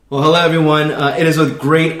Well, hello everyone. It is with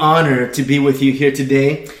great honor to be with you here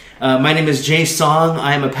today. My name is Jay Song.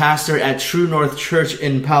 I am a pastor at True North Church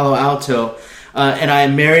in Palo Alto. And I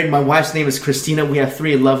am married. My wife's name is Christina. We have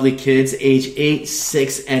 3 lovely kids, age 8,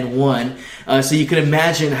 6, and 1. So you can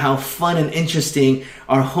imagine how fun and interesting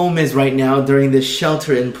our home is right now during this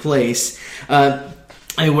shelter in place. We're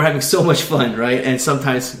having so much fun, right? And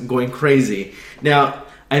sometimes going crazy. Now,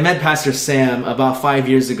 I met Pastor Sam about 5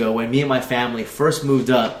 years ago when me and my family first moved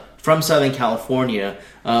up from Southern California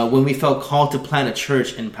when we felt called to plant a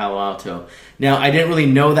church in Palo Alto. Now, I didn't really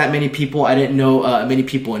know that many people. I didn't know many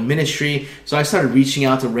people in ministry. So I started reaching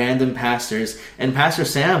out to random pastors. And Pastor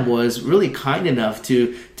Sam was really kind enough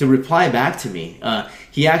to reply back to me.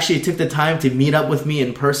 He actually took the time to meet up with me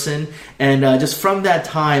in person. And just from that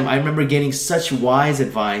time, I remember getting such wise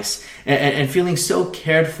advice and feeling so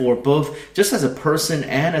cared for, both just as a person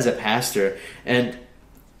and as a pastor. And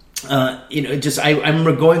I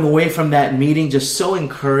remember going away from that meeting just so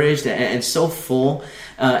encouraged and so full.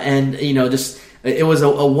 It was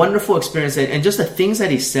a wonderful experience. And just the things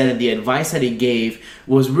that he said and the advice that he gave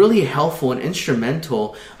was really helpful and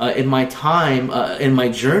instrumental in my time, in my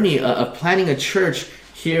journey of planning a church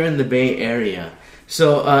here in the Bay Area.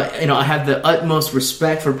 So, I have the utmost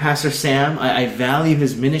respect for Pastor Sam. I value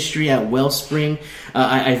his ministry at Wellspring.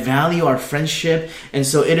 I value our friendship. And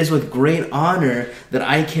so it is with great honor that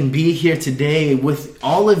I can be here today with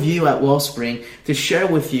all of you at Wellspring to share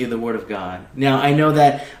with you the Word of God. Now, I know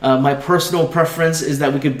that my personal preference is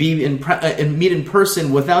that we could be meet in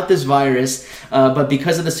person without this virus. But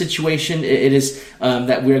because of the situation, it is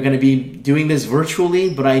that we're going to be doing this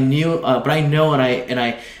virtually. But I know and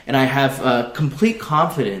I have complete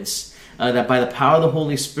confidence that by the power of the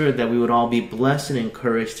Holy Spirit that we would all be blessed and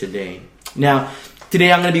encouraged today. Now,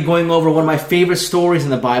 today I'm going to be going over one of my favorite stories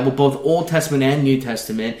in the Bible, both Old Testament and New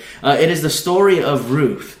Testament. It is the story of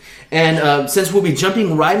Ruth. And since we'll be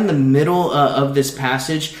jumping right in the middle of this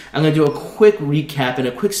passage, I'm going to do a quick recap and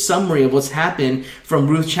a quick summary of what's happened from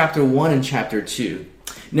Ruth chapter 1 and chapter 2.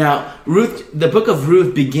 Now, the book of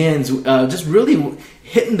Ruth begins just really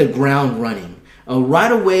hitting the ground running.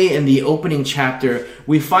 Right away in the opening chapter,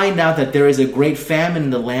 we find out that there is a great famine in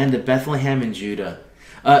the land of Bethlehem in Judah.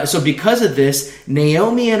 So because of this,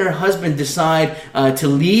 Naomi and her husband decide to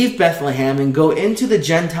leave Bethlehem and go into the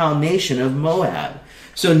Gentile nation of Moab.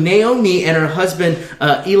 So Naomi and her husband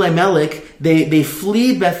Elimelech, they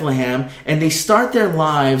flee Bethlehem and they start their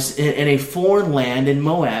lives in a foreign land in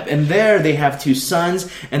Moab. And there they have 2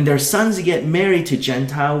 sons, and their sons get married to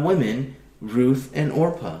Gentile women, Ruth and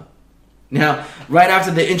Orpah. Now, right after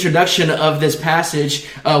the introduction of this passage,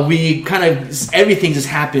 everything just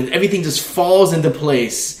happens. Everything just falls into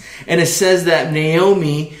place. And it says that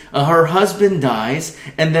Naomi, her husband dies,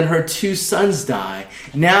 and then her 2 sons die.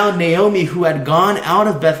 Now Naomi, who had gone out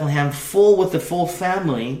of Bethlehem with the full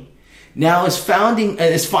family, now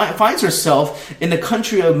finds herself in the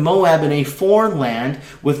country of Moab in a foreign land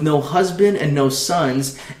with no husband and no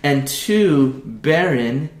sons, and 2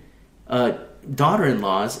 barren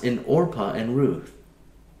daughter-in-laws in Orpah and Ruth.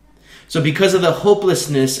 So because of the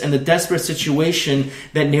hopelessness and the desperate situation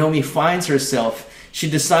that Naomi finds herself, she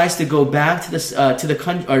decides to go back to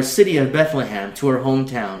the city of Bethlehem, to her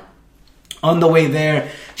hometown. On the way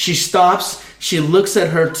there, she stops, she looks at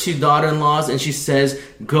her 2 daughter-in-laws, and she says,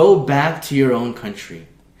 "Go back to your own country.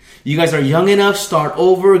 You guys are young enough, start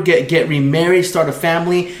over, get remarried, start a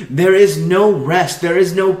family. There is no rest, there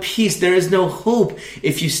is no peace, there is no hope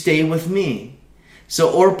if you stay with me." So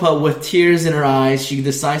Orpah, with tears in her eyes, she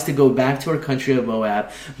decides to go back to her country of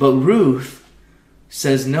Moab. But Ruth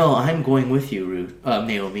says, "No, I'm going with you,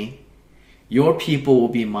 Naomi. Your people will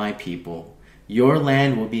be my people. Your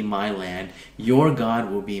land will be my land. Your God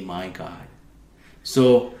will be my God."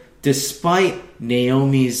 So despite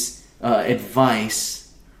Naomi's advice,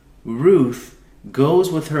 Ruth goes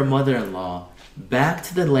with her mother-in-law back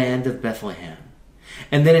to the land of Bethlehem.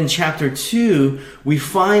 And then in chapter 2, we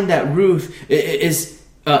find that Ruth is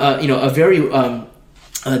a very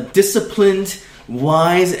disciplined,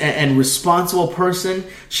 wise, and responsible person.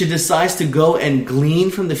 She decides to go and glean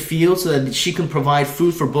from the field so that she can provide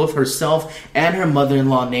food for both herself and her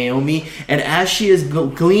mother-in-law Naomi. And as she is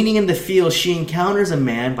gleaning in the field, she encounters a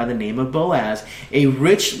man by the name of Boaz, a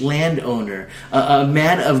rich landowner, a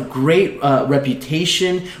man of great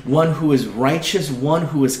reputation, one who is righteous, one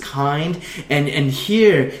who is kind. And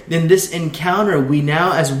here, in this encounter, we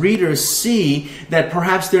now as readers see that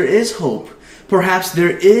perhaps there is hope. Perhaps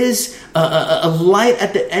there is a light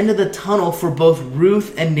at the end of the tunnel for both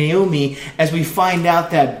Ruth and Naomi, as we find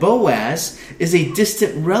out that Boaz is a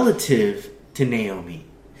distant relative to Naomi.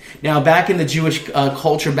 Now, back in the Jewish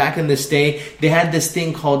culture, back in this day, they had this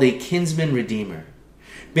thing called a kinsman redeemer.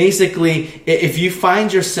 Basically, if you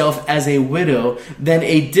find yourself as a widow, then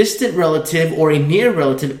a distant relative or a near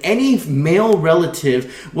relative, any male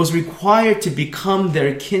relative, was required to become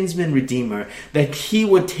their kinsman redeemer, that he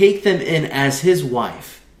would take them in as his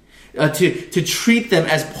wife, to treat them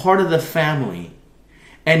as part of the family.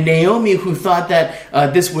 And Naomi, who thought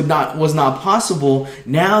that this was not possible,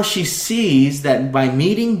 now she sees that by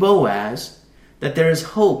meeting Boaz, that there is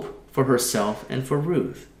hope for herself and for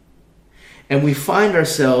Ruth. And we find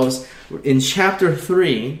ourselves in chapter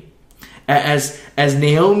 3 as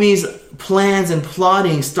Naomi's plans and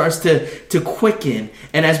plotting starts to quicken,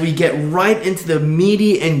 and as we get right into the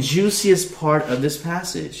meaty and juiciest part of this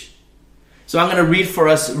passage. So I'm going to read for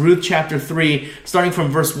us Ruth chapter 3, starting from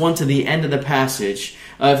verse 1 to the end of the passage.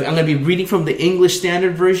 I'm going to be reading from the English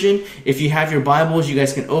Standard Version. If you have your Bibles, you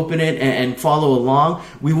guys can open it and follow along.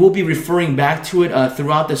 We will be referring back to it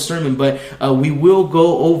throughout the sermon, but we will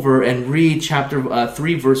go over and read chapter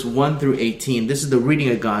 3, verse 1 through 18. This is the reading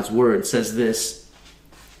of God's Word. It says this.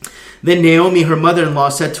 Then Naomi, her mother-in-law,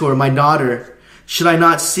 said to her, "My daughter, should I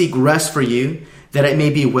not seek rest for you, that it may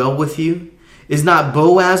be well with you? Is not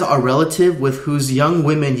Boaz our relative, with whose young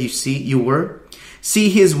women you were? See,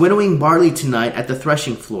 he is winnowing barley tonight at the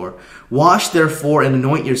threshing floor. Wash therefore and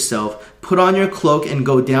anoint yourself. Put on your cloak and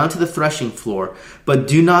go down to the threshing floor. But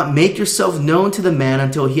do not make yourself known to the man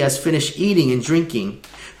until he has finished eating and drinking.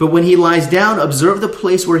 But when he lies down, observe the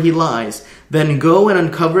place where he lies. Then go and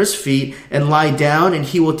uncover his feet and lie down, and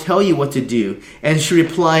he will tell you what to do." And she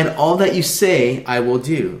replied, "All that you say, I will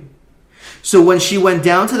do." So when she went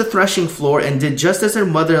down to the threshing floor and did just as her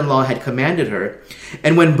mother-in-law had commanded her,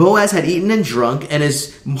 and when Boaz had eaten and drunk, and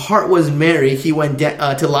his heart was merry, he went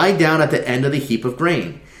to lie down at the end of the heap of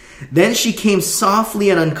grain. Then she came softly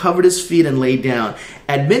and uncovered his feet and lay down.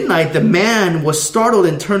 At midnight the man was startled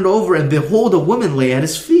and turned over, and behold, a woman lay at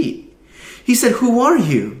his feet. He said, "Who are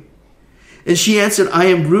you?" And she answered, "I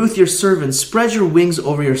am Ruth, your servant. Spread your wings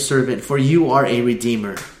over your servant, for you are a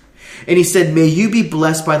redeemer." And he said, "May you be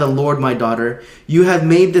blessed by the Lord, my daughter. You have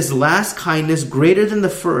made this last kindness greater than the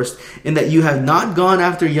first, in that you have not gone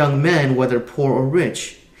after young men, whether poor or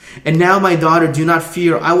rich. And now, my daughter, do not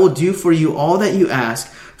fear. I will do for you all that you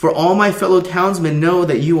ask, for all my fellow townsmen know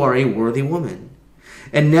that you are a worthy woman.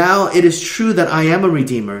 And now it is true that I am a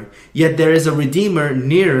redeemer, yet there is a redeemer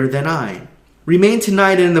nearer than I. Remain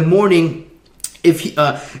tonight, and in the morning,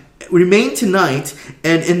 Remain tonight,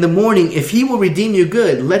 and in the morning, if he will redeem you,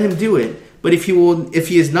 good, let him do it. But if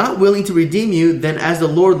he is not willing to redeem you, then as the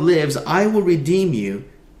Lord lives, I will redeem you.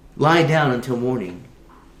 Lie down until morning."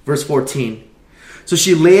 Verse 14. So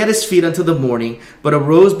she lay at his feet until the morning, but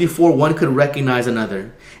arose before one could recognize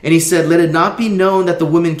another. And he said, "Let it not be known that the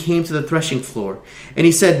woman came to the threshing floor." And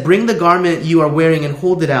he said, "Bring the garment you are wearing and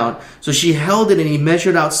hold it out." So she held it, and he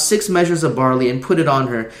measured out 6 measures of barley and put it on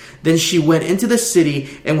her. Then she went into the city,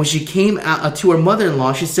 and when she came out to her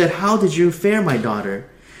mother-in-law, she said, "How did you fare, my daughter?"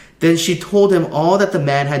 Then she told him all that the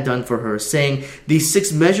man had done for her, saying, "These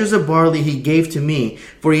 6 measures of barley he gave to me,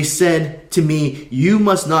 for he said to me, 'You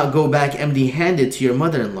must not go back empty-handed to your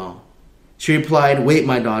mother-in-law.'" She replied, "Wait,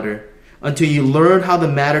 my daughter, until you learn how the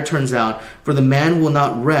matter turns out, for the man will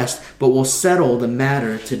not rest, but will settle the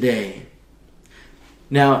matter today."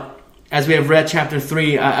 Now, as we have read chapter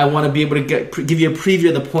 3, I want to be able to give you a preview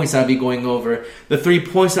of the points I'll be going over. The 3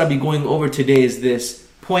 points I'll be going over today is this.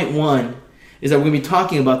 Point 1 is that we're going to be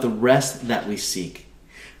talking about the rest that we seek.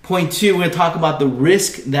 Point 2, we're going to talk about the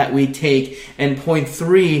risk that we take. And point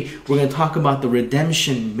 3, we're going to talk about the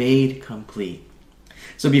redemption made complete.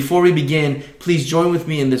 So before we begin, please join with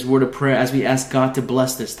me in this word of prayer as we ask God to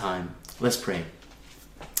bless this time. Let's pray.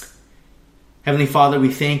 Heavenly Father, we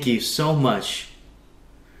thank you so much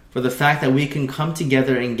for the fact that we can come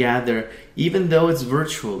together and gather, even though it's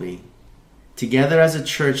virtually, together as a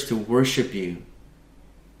church to worship you,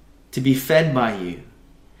 to be fed by you,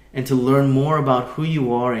 and to learn more about who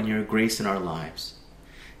you are and your grace in our lives.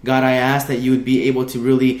 God, I ask that you would be able to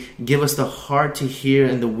really give us the heart to hear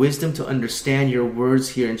and the wisdom to understand your words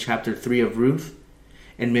here in chapter 3 of Ruth.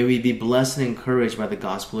 And may we be blessed and encouraged by the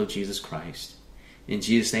gospel of Jesus Christ. In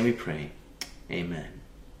Jesus' name we pray. Amen.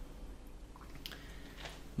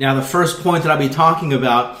 Now, the first point that I'll be talking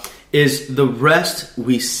about is the rest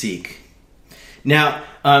we seek. Now,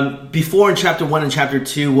 before in chapter 1 and chapter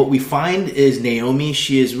 2, what we find is Naomi,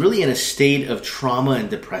 she is really in a state of trauma and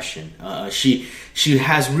depression. She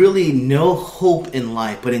has really no hope in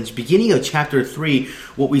life. But in the beginning of chapter 3,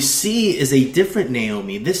 what we see is a different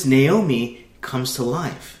Naomi. This Naomi comes to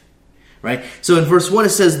life, right? So in verse 1 it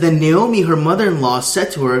says, "Then Naomi, her mother-in-law,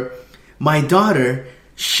 said to her, 'My daughter,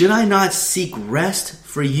 should I not seek rest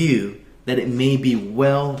for you, that it may be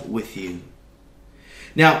well with you?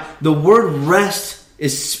 Now, the word rest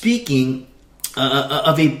is speaking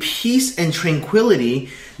of a peace and tranquility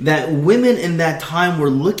that women in that time were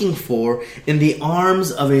looking for in the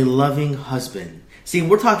arms of a loving husband. See,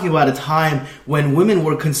 we're talking about a time when women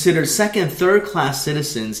were considered second, third class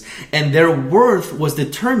citizens, and their worth was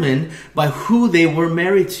determined by who they were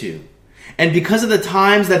married to. And because of the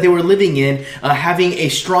times that they were living in, having a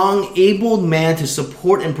strong, able man to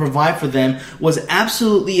support and provide for them was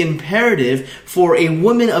absolutely imperative for a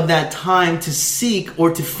woman of that time to seek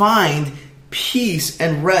or to find peace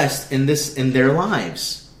and rest in their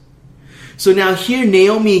lives. So now here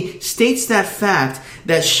Naomi states that fact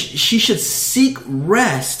that she should seek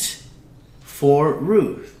rest for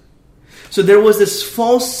Ruth. So there was this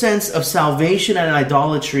false sense of salvation and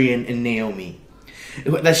idolatry in Naomi.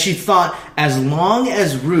 That she thought as long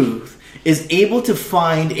as Ruth is able to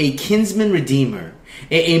find a kinsman redeemer,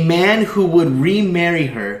 a man who would remarry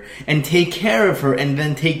her and take care of her and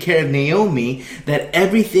then take care of Naomi, that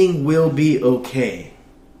everything will be okay.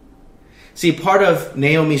 See, part of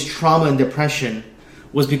Naomi's trauma and depression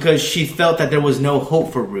was because she felt that there was no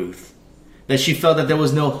hope for Ruth. That she felt that there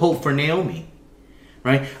was no hope for Naomi.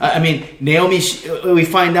 Right? I mean, Naomi, we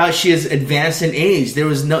find out she is advanced in age.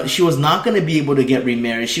 She was not going to be able to get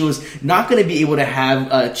remarried. She was not going to be able to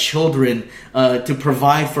have children to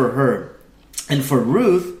provide for her. And for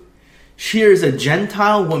Ruth, she is a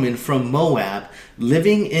Gentile woman from Moab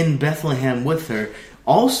living in Bethlehem with her.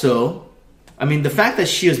 Also, I mean, the fact that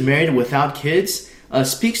she is married without kids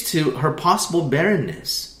speaks to her possible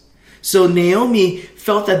barrenness. So Naomi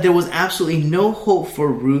felt that there was absolutely no hope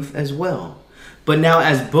for Ruth as well. But now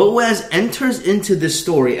as Boaz enters into this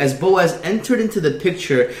story, as Boaz entered into the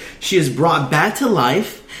picture, she is brought back to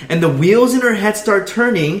life, and the wheels in her head start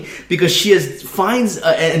turning because she finds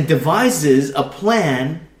and devises a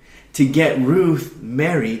plan to get Ruth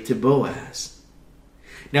married to Boaz.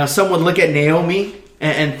 Now some would look at Naomi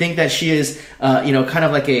and think that she is, kind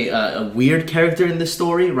of like a weird character in the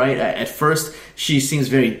story, right? At first, she seems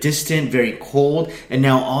very distant, very cold, and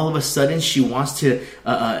now all of a sudden she wants to,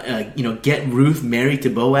 get Ruth married to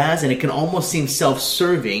Boaz, and it can almost seem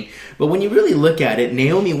self-serving. But when you really look at it,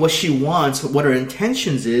 Naomi, what she wants, what her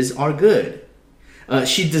intentions are good.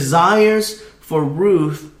 She desires for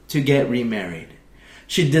Ruth to get remarried.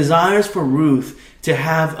 She desires for Ruth to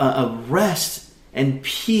have a rest and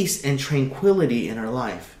peace and tranquility in her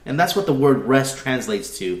life. And that's what the word rest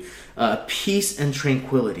translates to, peace and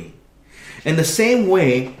tranquility. In the same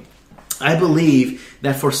way, I believe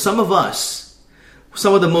that for some of us,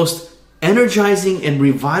 some of the most energizing and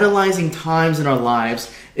revitalizing times in our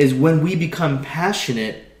lives is when we become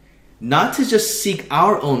passionate, not to just seek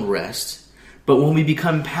our own rest, but when we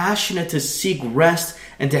become passionate to seek rest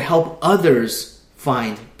and to help others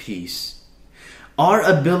find peace. Our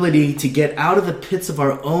ability to get out of the pits of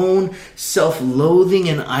our own self-loathing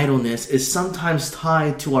and idleness is sometimes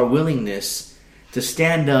tied to our willingness to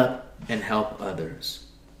stand up and help others.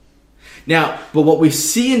 Now, but what we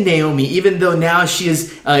see in Naomi, even though now she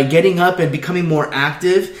is getting up and becoming more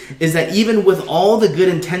active, is that even with all the good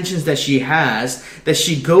intentions that she has, that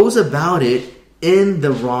she goes about it in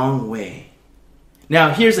the wrong way.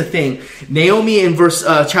 Now, here's the thing. Naomi in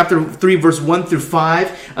chapter 3, verse 1 through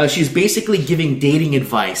 5, she's basically giving dating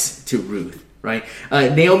advice to Ruth, right?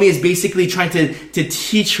 Naomi is basically trying to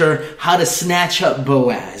teach her how to snatch up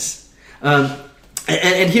Boaz.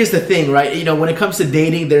 And here's the thing, right? You know, when it comes to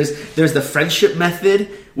dating, there's the friendship method,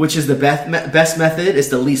 which is the best method. It's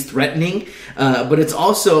the least threatening. But it's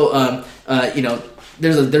also,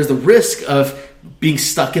 there's the risk of being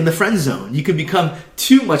stuck in the friend zone. You can become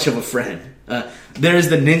too much of a friend. There's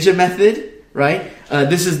the ninja method, right?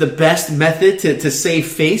 This is the best method to save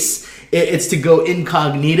face. It's to go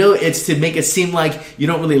incognito. It's to make it seem like you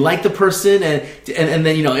don't really like the person. And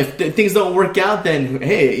then, if things don't work out, then,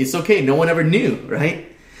 hey, it's okay. No one ever knew,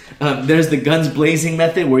 right? There's the guns blazing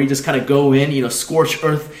method where you just kind of go in, scorch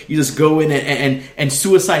earth. You just go in and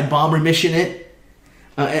suicide bomber mission it.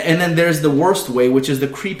 And then there's the worst way, which is the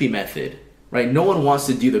creepy method, right? No one wants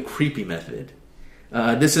to do the creepy method.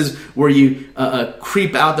 This is where you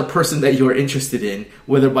creep out the person that you're interested in,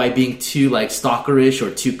 whether by being too stalkerish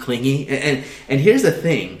or too clingy. And here's the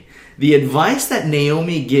thing. The advice that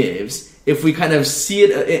Naomi gives, if we kind of see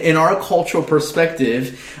it in our cultural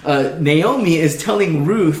perspective, Naomi is telling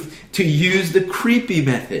Ruth to use the creepy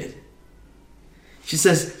method. She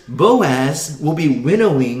says, Boaz will be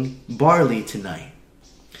winnowing barley tonight.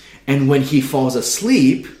 And when he falls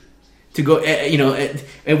asleep, to go,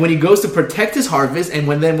 and when he goes to protect his harvest, and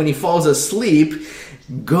when he falls asleep,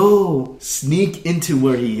 go sneak into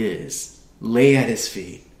where he is, lay at his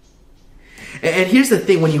feet. And here's the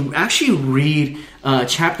thing, when you actually read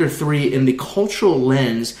chapter 3 in the cultural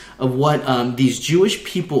lens of what these Jewish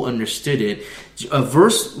people understood it,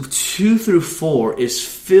 verse 2 through 4 is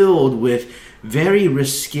filled with very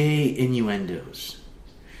risque innuendos.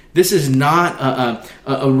 This is not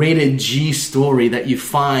a rated G story that you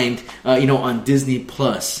find on Disney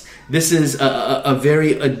Plus. This is a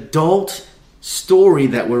very adult story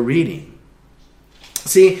that we're reading.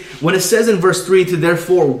 See, when it says in verse 3 to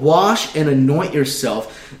therefore wash and anoint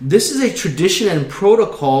yourself, this is a tradition and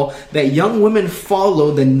protocol that young women follow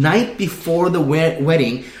the night before the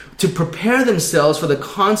wedding to prepare themselves for the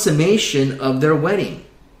consummation of their wedding.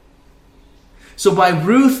 So by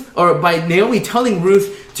Naomi telling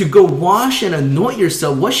Ruth to go wash and anoint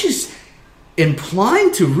yourself, what she's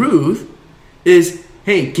implying to Ruth is,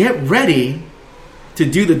 hey, get ready to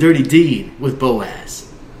do the dirty deed with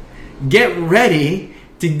Boaz. Get ready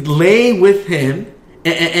to lay with him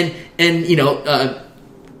and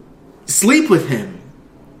sleep with him,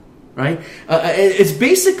 right? It's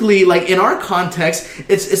basically like, in our context,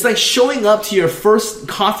 it's like showing up to your first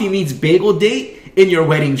coffee meets bagel date in your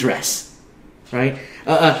wedding dress, right?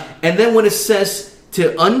 And then when it says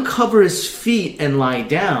to uncover his feet and lie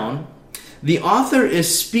down, the author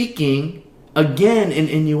is speaking again in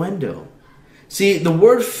innuendo. See, the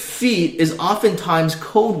word feet is oftentimes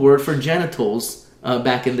code word for genitals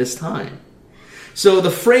back in this time. So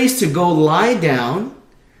the phrase to go lie down,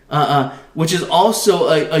 which is also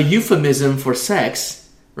a euphemism for sex,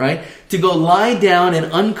 right? To go lie down and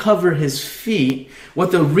uncover his feet,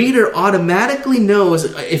 what the reader automatically knows,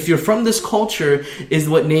 if you're from this culture, is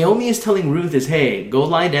what Naomi is telling Ruth is, hey, go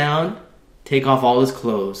lie down, take off all his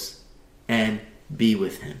clothes, and be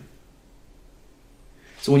with him.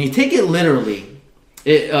 So when you take it literally,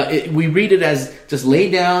 we read it as just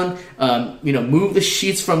lay down, move the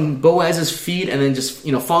sheets from Boaz's feet, and then just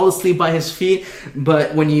fall asleep by his feet.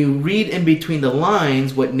 But when you read in between the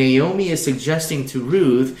lines, what Naomi is suggesting to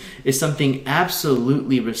Ruth is something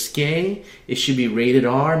absolutely risque. It should be rated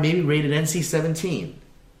R, maybe rated NC-17.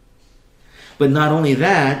 But not only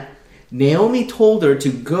that, Naomi told her to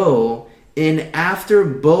go in after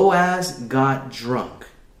Boaz got drunk.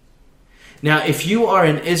 Now, if you are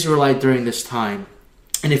an Israelite during this time,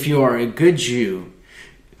 and if you are a good Jew,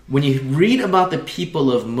 when you read about the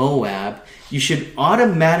people of Moab, you should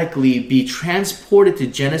automatically be transported to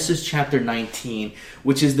Genesis chapter 19,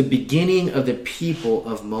 which is the beginning of the people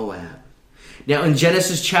of Moab. Now, in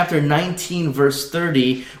Genesis chapter 19, verse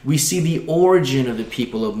 30, we see the origin of the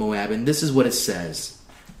people of Moab, and this is what it says.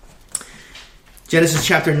 Genesis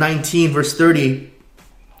chapter 19, verse 30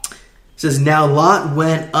 says, Now Lot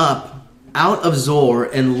went up out of Zor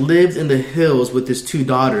and lived in the hills with his 2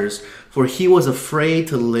 daughters, for he was afraid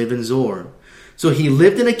to live in Zor. So he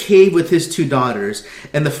lived in a cave with his 2 daughters,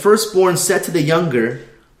 and the firstborn said to the younger,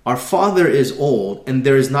 Our father is old, and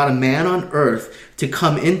there is not a man on earth to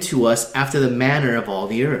come into us after the manner of all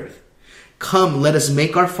the earth. Come, let us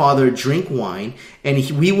make our father drink wine, and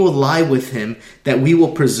we will lie with him, that we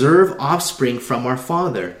will preserve offspring from our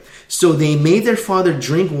father. So they made their father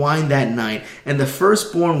drink wine that night, and the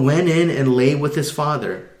firstborn went in and lay with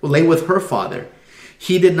her father.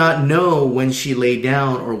 He did not know when she lay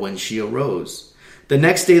down or when she arose. The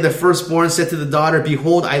next day the firstborn said to the daughter,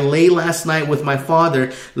 Behold, I lay last night with my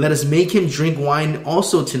father. Let us make him drink wine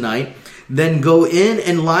also tonight. Then go in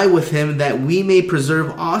and lie with him, that we may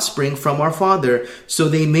preserve offspring from our father. So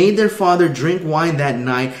they made their father drink wine that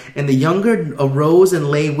night, and the younger arose and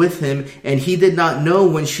lay with him, and he did not know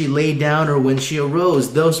when she lay down or when she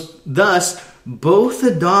arose. Thus both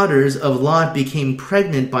the daughters of Lot became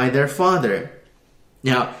pregnant by their father.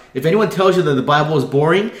 Now, if anyone tells you that the Bible is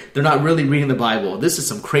boring, they're not really reading the Bible. This is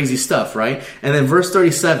some crazy stuff, right? And then verse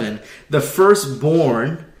 37, the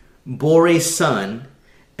firstborn bore a son,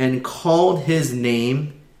 and called his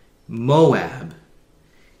name Moab.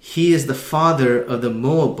 He is the father of the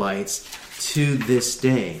Moabites to this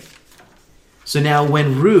day. So now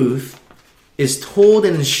when Ruth is told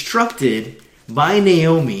and instructed by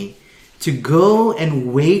Naomi to go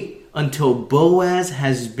and wait until Boaz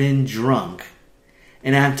has been drunk,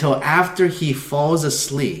 and until after he falls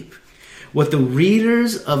asleep, what the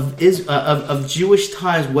readers of Jewish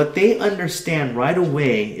times, what they understand right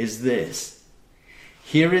away is this.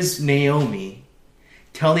 Here is Naomi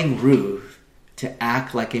telling Ruth to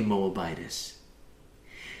act like a Moabitess.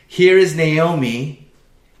 Here is Naomi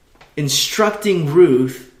instructing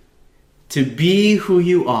Ruth to be who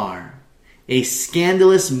you are, a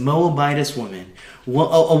scandalous Moabitess woman,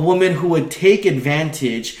 a woman who would take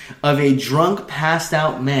advantage of a drunk, passed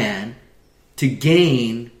out man to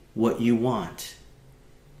gain what you want.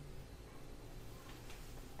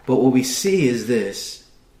 But what we see is this.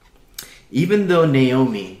 Even though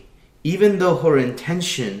Naomi, even though her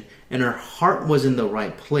intention and her heart was in the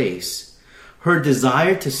right place, her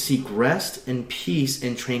desire to seek rest and peace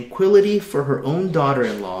and tranquility for her own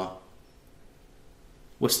daughter-in-law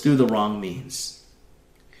was through the wrong means.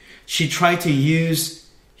 She tried to use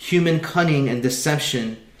human cunning and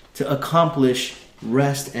deception to accomplish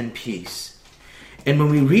rest and peace. And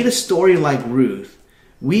when we read a story like Ruth,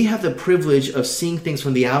 we have the privilege of seeing things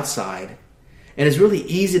from the outside, and it's really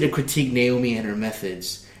easy to critique Naomi and her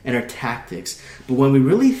methods and her tactics. But when we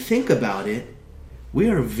really think about it,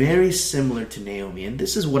 we are very similar to Naomi, and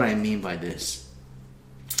this is what I mean by this.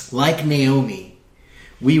 Like Naomi,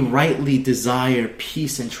 we rightly desire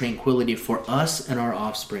peace and tranquility for us and our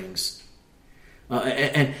offsprings.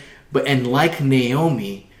 And like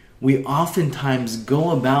Naomi, we oftentimes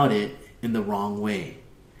go about it in the wrong way.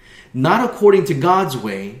 Not according to God's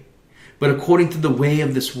way, but according to the way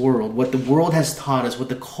of this world, what the world has taught us, what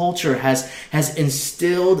the culture has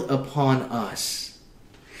instilled upon us.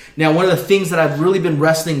 Now, one of the things that I've really been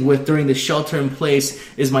wrestling with during the shelter in place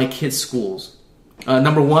is my kids' schools.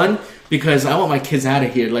 Number one, because I want my kids out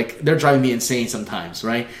of here. Like, they're driving me insane sometimes,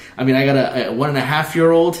 right? I mean, I got a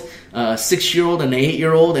 1.5-year-old, a 6-year-old, and an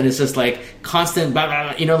 8-year-old, and it's just like constant, blah,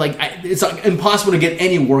 blah, blah, it's like impossible to get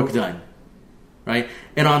any work done, right?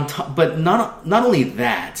 And on top, but not only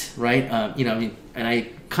that, right? And I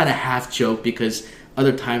kind of half joke because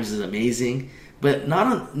other times is amazing, but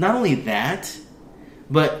not only that,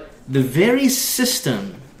 but the very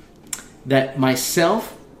system that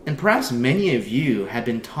myself and perhaps many of you have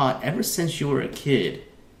been taught ever since you were a kid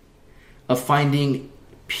of finding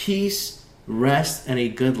peace, rest, and a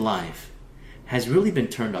good life has really been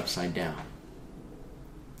turned upside down.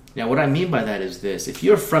 Now, what I mean by that is this. If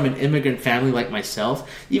you're from an immigrant family like myself,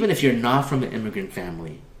 even if you're not from an immigrant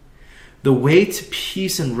family, the way to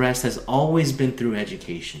peace and rest has always been through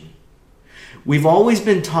education. We've always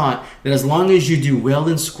been taught that as long as you do well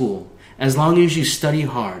in school, as long as you study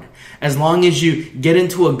hard, as long as you get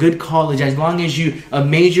into a good college, as long as you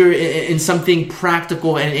major in something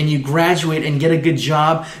practical and you graduate and get a good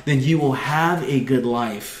job, then you will have a good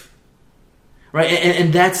life. Right?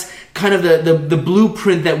 And that's kind of the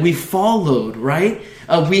blueprint that we followed, right?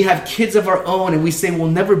 We have kids of our own and we say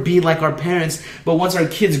we'll never be like our parents, but once our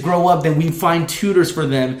kids grow up, then we find tutors for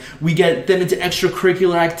them. We get them into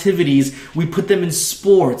extracurricular activities. We put them in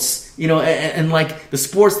sports, and like the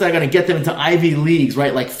sports that are going to get them into Ivy Leagues,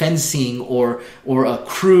 right? Like fencing or a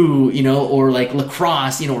crew, or like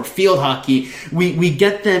lacrosse, or field hockey. We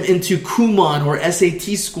get them into Kumon or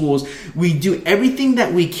SAT schools. We do everything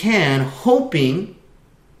that we can, hoping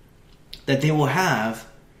that they will have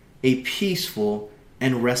a peaceful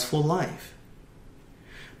and restful life.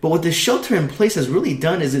 But what the shelter in place has really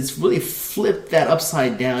done is it's really flipped that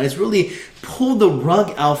upside down. It's really pulled the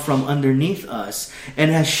rug out from underneath us and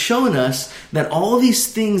has shown us that all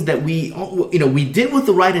these things that we did with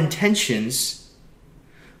the right intentions,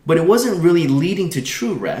 but it wasn't really leading to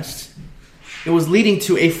true rest. It was leading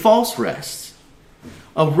to a false rest.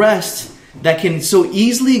 A rest that can so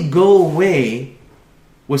easily go away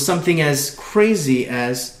with something as crazy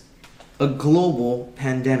as a global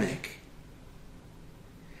pandemic.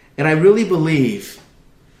 And I really believe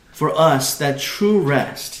for us that true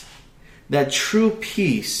rest, that true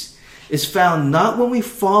peace is found not when we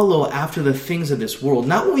follow after the things of this world,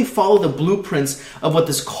 not when we follow the blueprints of what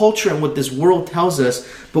this culture and what this world tells us,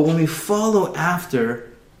 but when we follow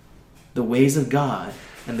after the ways of God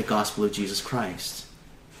and the gospel of Jesus Christ.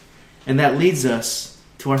 And that leads us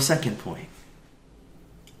to our second point.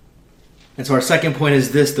 And so our second point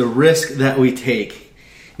is this: the risk that we take.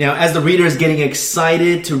 Now, as the reader is getting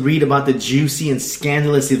excited to read about the juicy and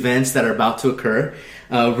scandalous events that are about to occur,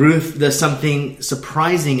 Ruth does something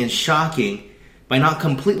surprising and shocking by not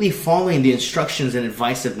completely following the instructions and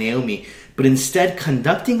advice of Naomi, but instead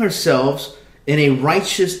conducting herself in a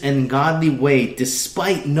righteous and godly way,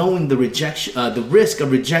 despite knowing the risk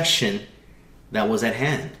of rejection that was at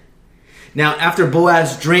hand. Now, after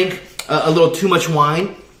Boaz drank a little too much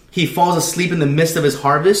wine, he falls asleep in the midst of his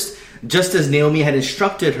harvest. Just as Naomi had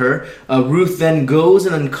instructed her, Ruth then goes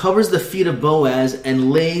and uncovers the feet of Boaz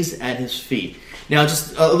and lays at his feet. Now,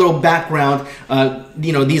 just a little background,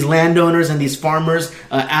 these landowners and these farmers,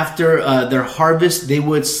 after their harvest, they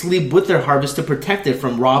would sleep with their harvest to protect it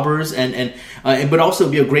from robbers, but also it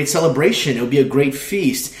would be a great celebration. It would be a great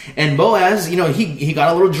feast. And Boaz, he got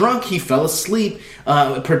a little drunk. He fell asleep,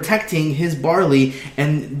 protecting his barley.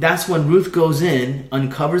 And that's when Ruth goes in,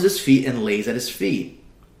 uncovers his feet, and lays at his feet.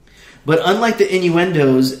 But unlike the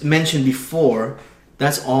innuendos mentioned before,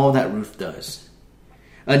 that's all that Ruth does.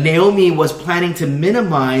 Naomi was planning to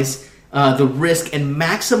minimize the risk and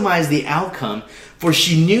maximize the outcome, for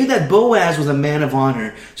she knew that Boaz was a man of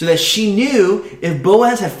honor, so that she knew if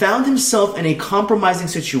Boaz had found himself in a compromising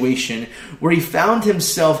situation where he found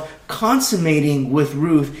himself consummating with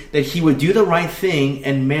Ruth, that he would do the right thing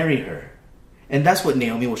and marry her. And that's what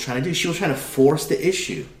Naomi was trying to do. She was trying to force the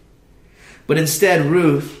issue. But instead,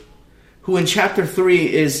 Ruth, who in chapter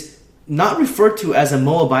 3 is not referred to as a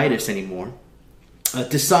Moabitess anymore,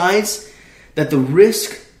 decides that the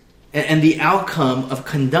risk and the outcome of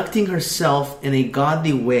conducting herself in a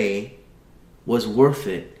godly way was worth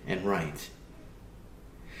it and right.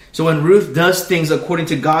 So when Ruth does things according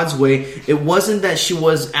to God's way, it wasn't that she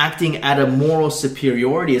was acting at a moral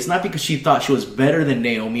superiority. It's not because she thought she was better than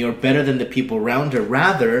Naomi or better than the people around her.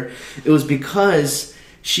 Rather, it was because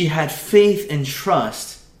she had faith and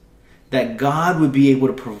trust that God would be able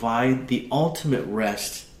to provide the ultimate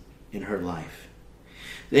rest in her life.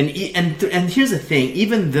 And here's the thing,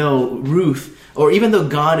 even though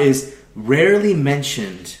God is rarely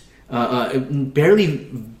mentioned,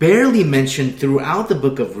 barely mentioned throughout the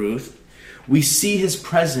book of Ruth, we see his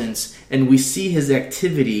presence and we see his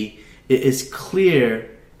activity is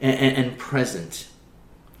clear and present.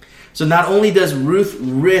 So not only does Ruth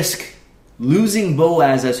risk losing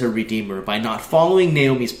Boaz as her redeemer by not following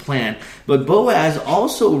Naomi's plan, but Boaz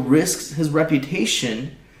also risks his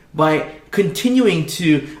reputation by continuing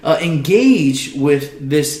to engage with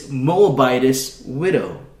this Moabitess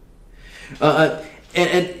widow.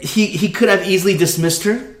 And he could have easily dismissed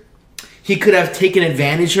her. He could have taken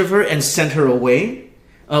advantage of her and sent her away,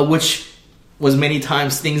 which was many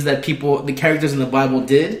times things that the characters in the Bible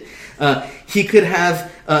did. He could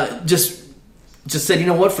have just said, you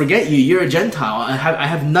know what, forget you. You're a Gentile. I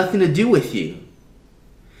have nothing to do with you.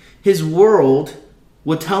 His world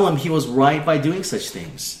would tell him he was right by doing such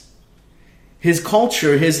things. His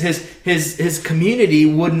culture, his community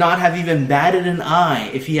would not have even batted an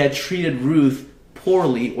eye if he had treated Ruth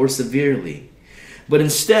poorly or severely. But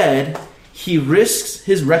instead, he risks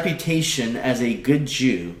his reputation as a good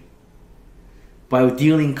Jew by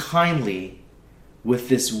dealing kindly with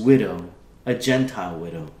this widow, a Gentile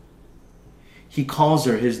widow. He calls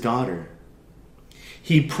her his daughter.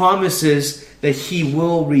 He promises that he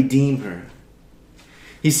will redeem her.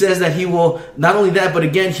 He says that he will, not only that, but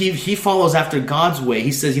again, he follows after God's way.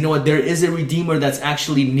 He says, you know what, there is a Redeemer that's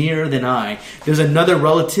actually nearer than I. There's another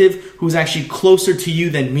relative who's actually closer to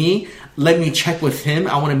you than me. Let me check with him.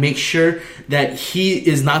 I want to make sure that he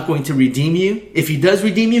is not going to redeem you. If he does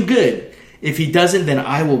redeem you, good. If he doesn't, then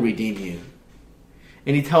I will redeem you.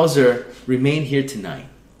 And he tells her, remain here tonight.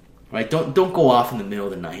 Right? Don't go off in the middle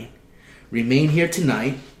of the night. Remain here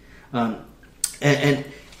tonight.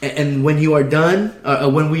 And when you are done,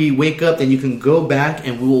 when we wake up, then you can go back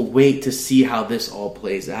and we will wait to see how this all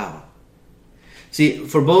plays out. See,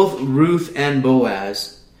 for both Ruth and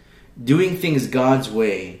Boaz, doing things God's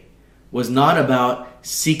way was not about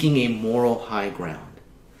seeking a moral high ground,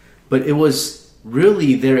 but it was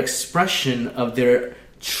really their expression of their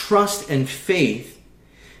trust and faith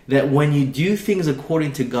that when you do things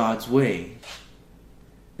according to God's way,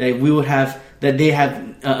 that they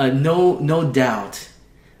have no doubt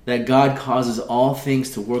that God causes all things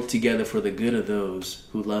to work together for the good of those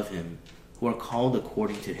who love him, who are called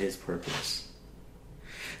according to his purpose.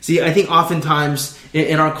 See, I think oftentimes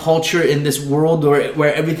in our culture, in this world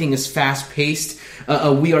where everything is fast-paced,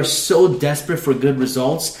 we are so desperate for good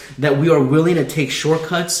results that we are willing to take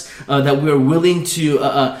shortcuts, that we are willing to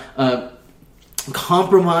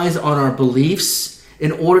compromise on our beliefs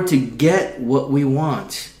in order to get what we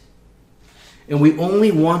want. And we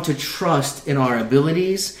only want to trust in our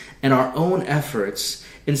abilities and our own efforts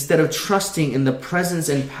instead of trusting in the presence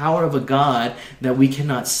and power of a God that we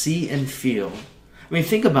cannot see and feel. I mean,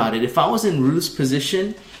 think about it. If I was in Ruth's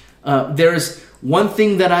position, there's one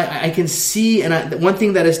thing that I can see and one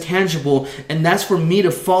thing that is tangible, and that's for me to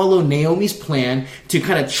follow Naomi's plan to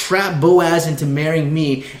kind of trap Boaz into marrying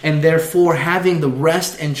me and therefore having the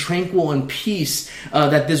rest and tranquil and peace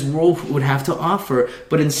that this world would have to offer.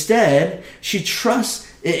 But instead, she trusts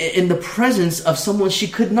in the presence of someone she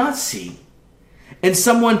could not see. And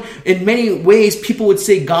someone, in many ways, people would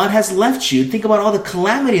say, God has left you. Think about all the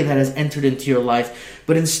calamity that has entered into your life.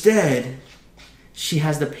 But instead, she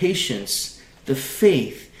has the patience, the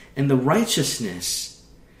faith, and the righteousness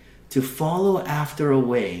to follow after a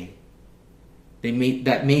way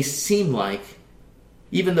that may seem like,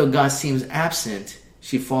 even though God seems absent,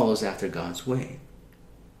 she follows after God's way.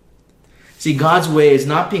 See, God's way is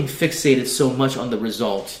not being fixated so much on the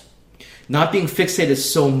result, Not being fixated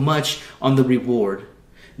so much on the reward.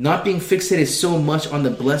 Not being fixated so much on the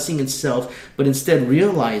blessing itself, but instead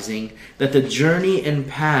realizing that the journey and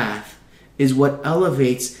path is what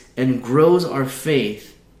elevates and grows our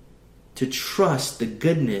faith to trust the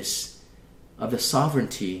goodness of the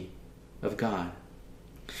sovereignty of God.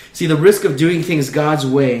 See, the risk of doing things God's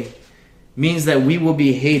way means that we will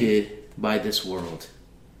be hated by this world.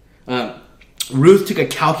 Ruth took a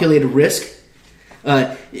calculated risk.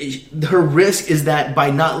 Her risk is that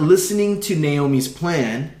by not listening to Naomi's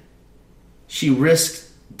plan, she risked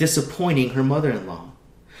disappointing her mother-in-law.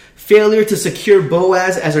 Failure to secure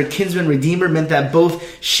Boaz as her kinsman redeemer meant that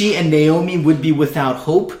both she and Naomi would be without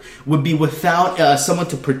hope, would be without someone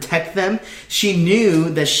to protect them. She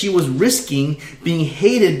knew that she was risking being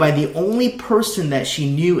hated by the only person that she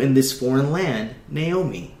knew in this foreign land,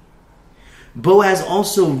 Naomi. Boaz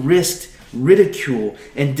also risked ridicule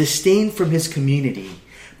and disdain from his community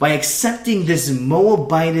by accepting this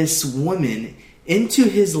Moabitess woman into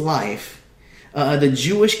his life. The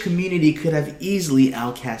Jewish community could have easily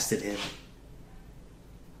outcasted him.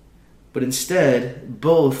 But instead,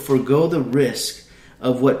 both forgo the risk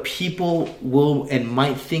of what people will and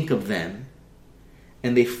might think of them,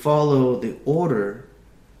 and they follow the order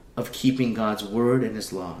of keeping God's word and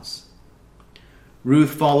his laws.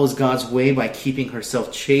 Ruth follows God's way by keeping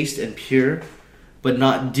herself chaste and pure, but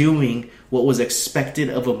not doing what was expected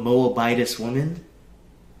of a Moabitess woman.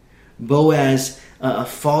 Boaz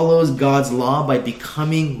follows God's law by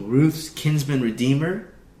becoming Ruth's kinsman redeemer,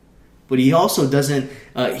 but he also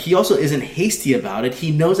isn't hasty about it.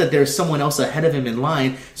 He knows that there's someone else ahead of him in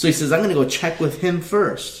line, so he says, I'm going to go check with him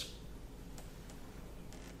first.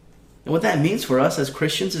 And what that means for us as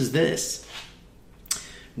Christians is this.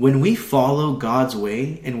 When we follow God's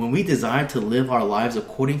way and when we desire to live our lives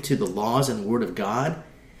according to the laws and word of God,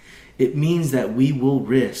 it means that we will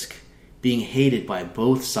risk being hated by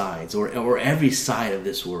both sides or every side of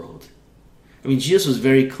this world. I mean, Jesus was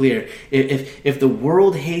very clear. If the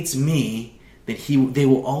world hates me, then they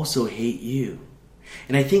will also hate you.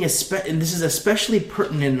 And I think and this is especially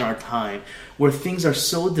pertinent in our time where things are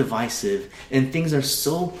so divisive and things are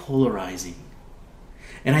so polarizing.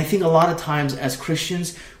 And I think a lot of times as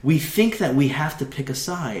Christians, we think that we have to pick a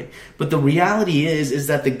side. But the reality is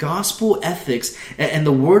that the gospel ethics and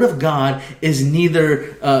the word of God is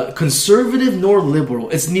neither conservative nor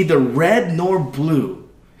liberal. It's neither red nor blue.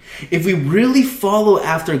 If we really follow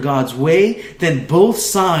after God's way, then both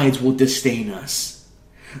sides will disdain us.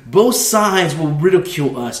 Both sides will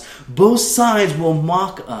ridicule us. Both sides will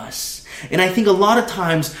mock us. And I think a lot of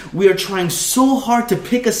times we are trying so hard to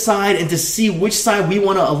pick a side and to see which side we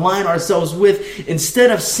want to align ourselves with,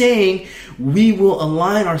 instead of saying we will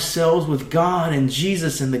align ourselves with God and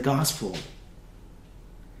Jesus and the gospel.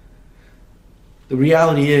 The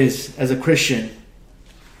reality is, as a Christian,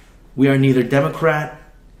 we are neither Democrat,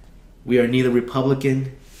 we are neither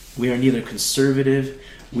Republican, we are neither conservative,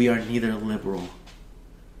 we are neither liberal.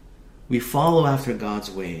 We follow after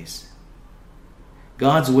God's ways.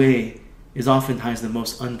 God's way is oftentimes the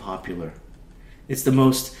most unpopular. It's the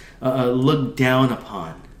most looked down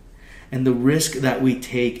upon. And the risk that we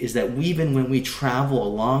take is that even when we travel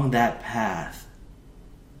along that path,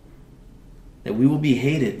 that we will be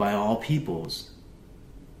hated by all peoples.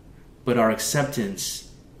 But our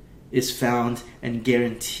acceptance is found and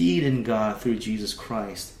guaranteed in God through Jesus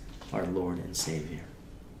Christ, our Lord and Savior.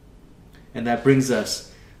 And that brings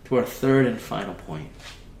us to our third and final point.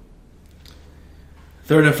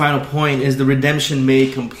 Third and final point is the redemption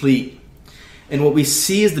made complete. And what we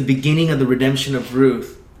see is the beginning of the redemption of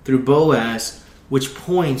Ruth through Boaz, which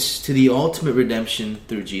points to the ultimate redemption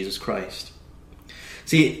through Jesus Christ.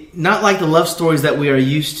 See, not like the love stories that we are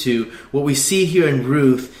used to, what we see here in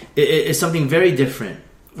Ruth is something very different.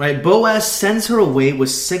 Right? Boaz sends her away with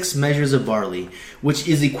 6 measures of barley, which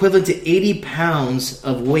is equivalent to 80 pounds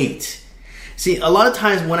of weight. See, a lot of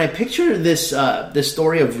times when I picture this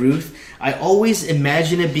story of Ruth, I always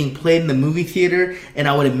imagine it being played in the movie theater, and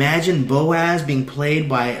I would imagine Boaz being played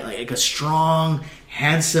by like a strong,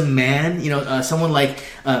 handsome man, someone like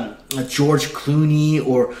George Clooney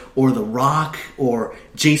or The Rock or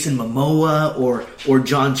Jason Momoa or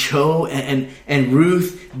John Cho, and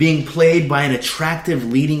Ruth being played by an attractive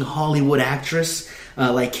leading Hollywood actress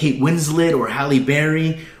like Kate Winslet or Halle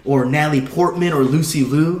Berry or Natalie Portman or Lucy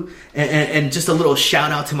Liu. And just a little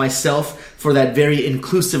shout out to myself for that very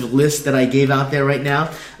inclusive list that I gave out there right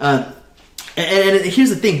now. And here's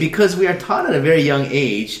the thing, because we are taught at a very young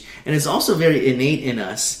age, and it's also very innate in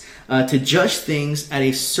us to judge things at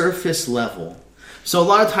a surface level. So a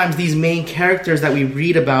lot of times these main characters that we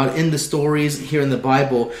read about in the stories here in the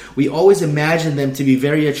Bible, we always imagine them to be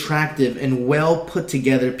very attractive and well put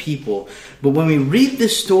together people. But when we read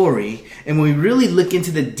this story and when we really look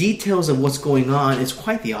into the details of what's going on, it's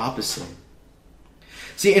quite the opposite.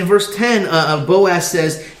 See, in verse 10, Boaz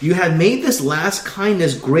says, "You have made this last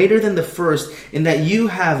kindness greater than the first, in that you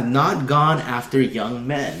have not gone after young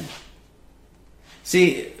men."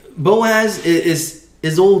 See, Boaz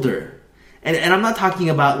is older. And I'm not talking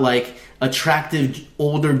about like attractive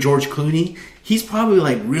older George Clooney. He's probably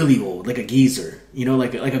like really old, like a geezer,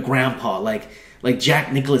 like a grandpa, like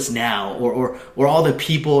Jack Nicklaus now, or all the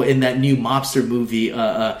people in that new mobster movie,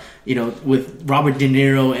 with Robert De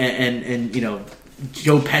Niro and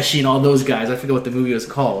Joe Pesci and all those guys. I forget what the movie was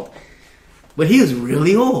called, but he was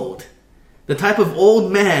really old, the type of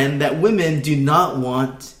old man that women do not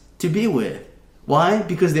want to be with. Why?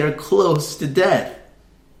 Because they are close to death.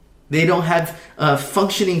 They don't have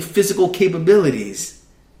functioning physical capabilities.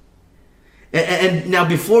 And now,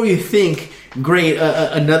 before you think, great,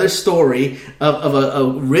 another story of a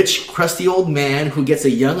rich, crusty old man who gets a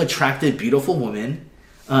young, attractive, beautiful woman,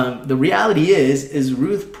 the reality is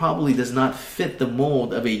Ruth probably does not fit the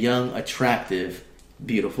mold of a young, attractive,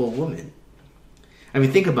 beautiful woman. I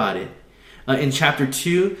mean, think about it. In chapter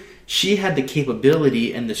 2, she had the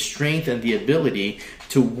capability and the strength and the ability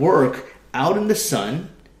to work out in the sun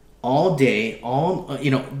all day,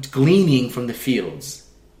 gleaning from the fields.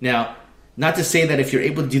 Now, not to say that if you're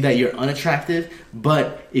able to do that, you're unattractive,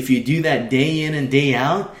 but if you do that day in and day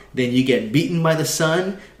out, then you get beaten by the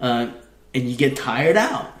sun, and you get tired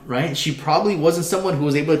out, right? She probably wasn't someone who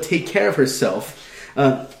was able to take care of herself.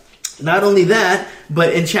 Not only that,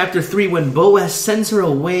 but in chapter 3, when Boaz sends her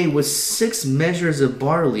away with 6 measures of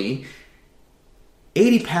barley,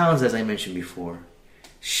 80 pounds, as I mentioned before,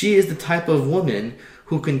 she is the type of woman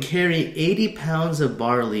who can carry 80 pounds of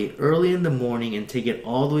barley early in the morning and take it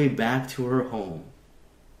all the way back to her home.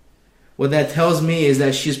 What that tells me is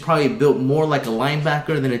that she's probably built more like a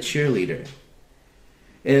linebacker than a cheerleader.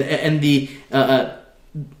 And the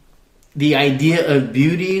idea of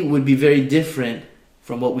beauty would be very different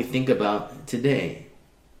from what we think about today.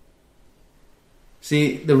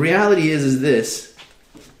 See, the reality is this.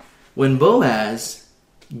 When Boaz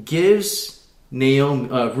gives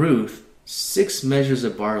Ruth 6 measures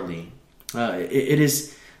of barley, it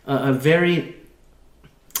is a very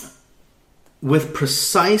with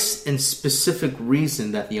precise and specific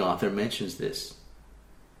reason that the author mentions this.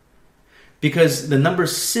 Because the number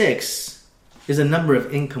 6 is a number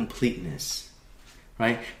of incompleteness.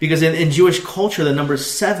 Right? Because in Jewish culture, the number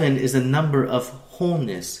 7 is a number of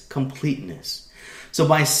wholeness, completeness. So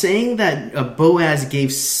by saying that Boaz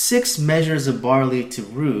gave 6 measures of barley to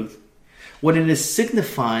Ruth, what it is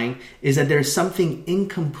signifying is that there's something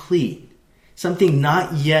incomplete, something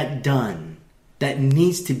not yet done that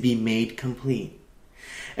needs to be made complete.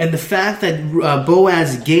 And the fact that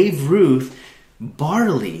Boaz gave Ruth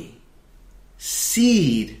barley,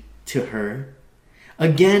 seed to her,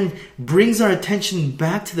 again brings our attention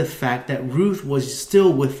back to the fact that Ruth was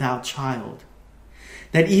still without child.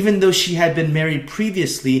 That even though she had been married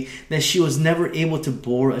previously, that she was never able to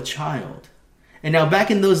bore a child. And now back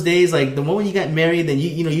in those days, like the moment you got married, then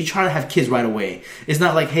you try to have kids right away. It's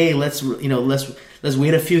not like, hey, let's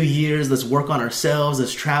wait a few years, let's work on ourselves,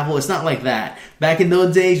 let's travel. It's not like that. Back in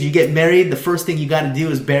those days, you get married, the first thing you got to do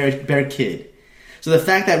is bear a kid. So the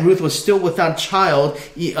fact that Ruth was still without child,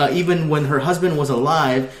 even when her husband was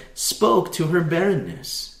alive, spoke to her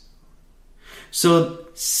barrenness. So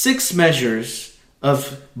 6 measures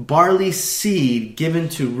of barley seed given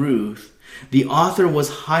to Ruth, the author was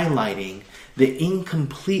highlighting the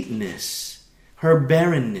incompleteness, her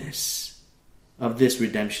barrenness of this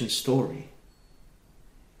redemption story.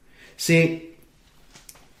 See,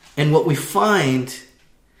 and what we find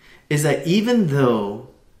is that even though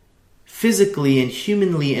physically and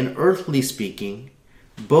humanly and earthly speaking,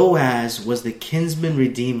 Boaz was the kinsman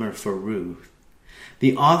redeemer for Ruth,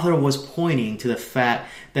 the author was pointing to the fact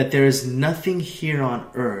that there is nothing here on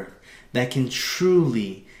earth that can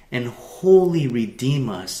truly and wholly redeem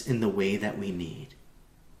us in the way that we need.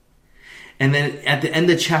 And then at the end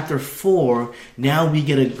of chapter 4, now we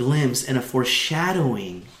get a glimpse and a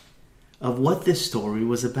foreshadowing of what this story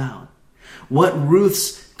was about. What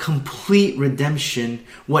Ruth's complete redemption,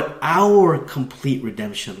 what our complete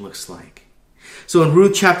redemption looks like. So in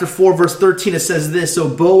Ruth chapter 4 verse 13 it says this, "So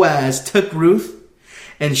Boaz took Ruth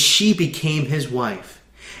and she became his wife.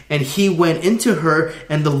 And he went into her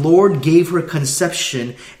and the Lord gave her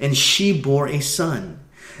conception and she bore a son.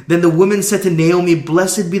 Then the woman said to Naomi,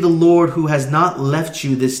 "Blessed be the Lord who has not left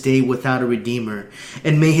you this day without a redeemer,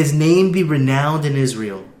 and may his name be renowned in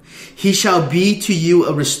Israel. He shall be to you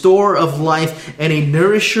a restorer of life and a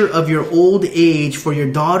nourisher of your old age, for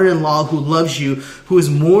your daughter-in-law who loves you, who is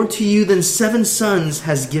more to you than 7 sons,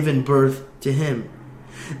 has given birth to him."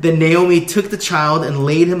 Then Naomi took the child and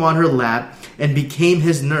laid him on her lap and became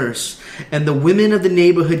his nurse. And the women of the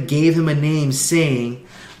neighborhood gave him a name, saying,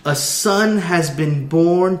 "A son has been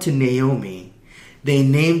born to Naomi." They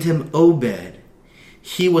named him Obed.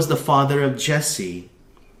 He was the father of Jesse,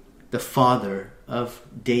 the father of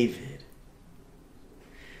David.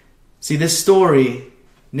 See, this story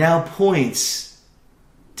now points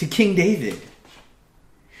to King David.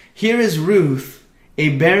 Here is Ruth, a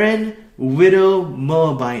barren widow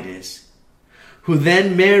Moabitess, who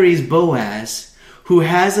then marries Boaz, who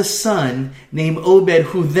has a son named Obed,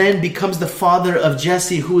 who then becomes the father of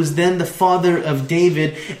Jesse, who is then the father of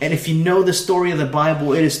David. And if you know the story of the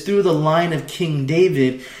Bible, it is through the line of King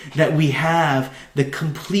David that we have the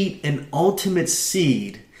complete and ultimate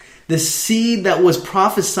seed. The seed that was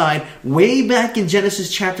prophesied way back in Genesis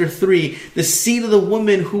chapter 3, the seed of the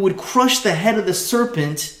woman who would crush the head of the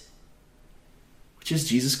serpent, which is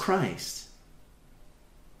Jesus Christ.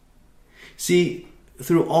 See,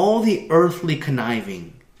 through all the earthly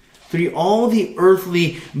conniving, through all the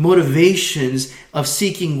earthly motivations of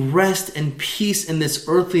seeking rest and peace in this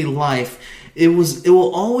earthly life, it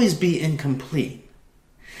will always be incomplete.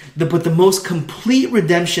 But the most complete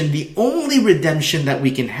redemption, the only redemption that we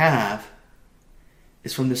can have,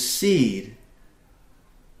 is from the seed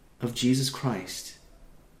of Jesus Christ,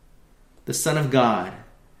 the Son of God,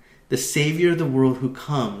 the Savior of the world, who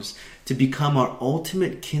comes to become our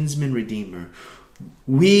ultimate kinsman redeemer.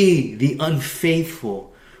 We, the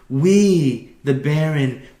unfaithful, we, the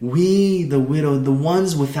barren, we, the widow, the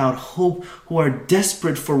ones without hope, who are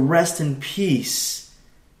desperate for rest and peace,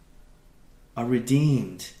 are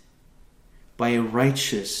redeemed by a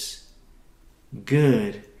righteous,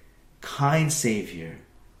 good, kind Savior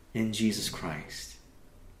in Jesus Christ.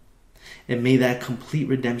 And may that complete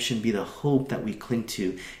redemption be the hope that we cling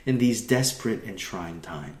to in these desperate and trying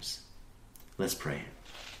times. Let's pray.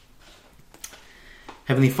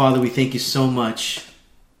 Heavenly Father, we thank you so much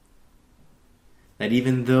that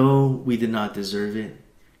even though we did not deserve it,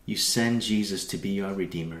 you send Jesus to be our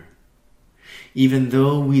Redeemer. Even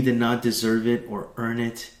though we did not deserve it or earn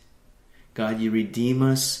it, God, you redeem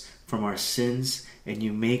us from our sins, and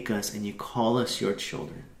you make us and you call us your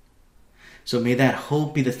children. So may that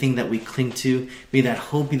hope be the thing that we cling to. May that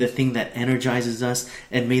hope be the thing that energizes us.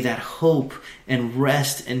 And may that hope and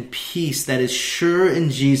rest and peace that is sure in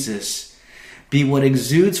Jesus be what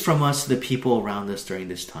exudes from us to the people around us during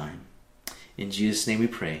this time. In Jesus' name we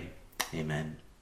pray. Amen.